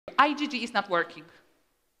IgG is not working.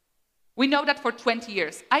 We know that for 20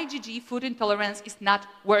 years. IgG, food intolerance, is not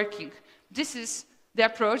working. This is the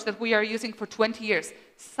approach that we are using for 20 years.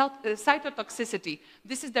 Cytotoxicity,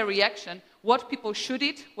 this is the reaction, what people should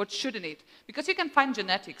eat, what shouldn't eat. Because you can find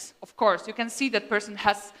genetics, of course. You can see that person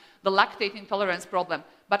has the lactate intolerance problem.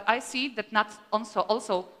 But I see that not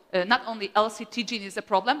only LCT gene is a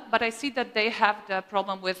problem, but I see that they have the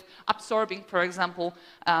problem with absorbing, for example,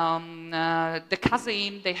 the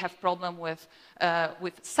casein. They have problem with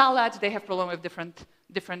salad. They have problem with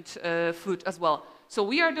different food as well. So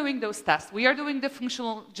we are doing those tests. We are doing the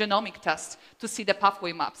functional genomic tests to see the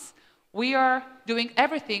pathway maps. We are doing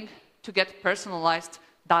everything to get personalized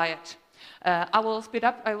diet. I will speed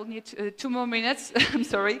up. I will need 2 more minutes. I'm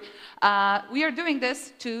sorry. We are doing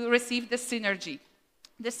this to receive the synergy.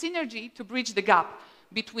 The synergy to bridge the gap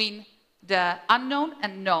between the unknown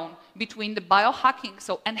and known, between the biohacking,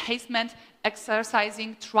 so enhancement,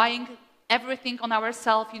 exercising, trying everything on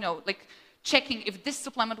ourselves, you know, like checking if this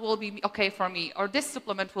supplement will be okay for me or this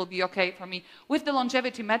supplement will be okay for me, with the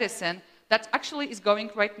longevity medicine that actually is going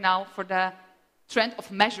right now for the trend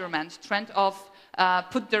of measurement, trend of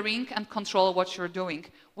put the ring and control what you're doing.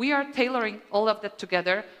 We are tailoring all of that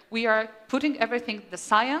together. We are putting everything, the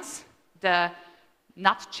science, the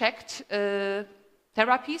not checked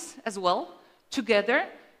therapies as well, together,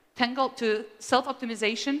 tangled to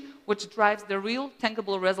self-optimization, which drives the real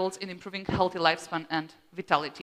tangible results in improving healthy lifespan and vitality.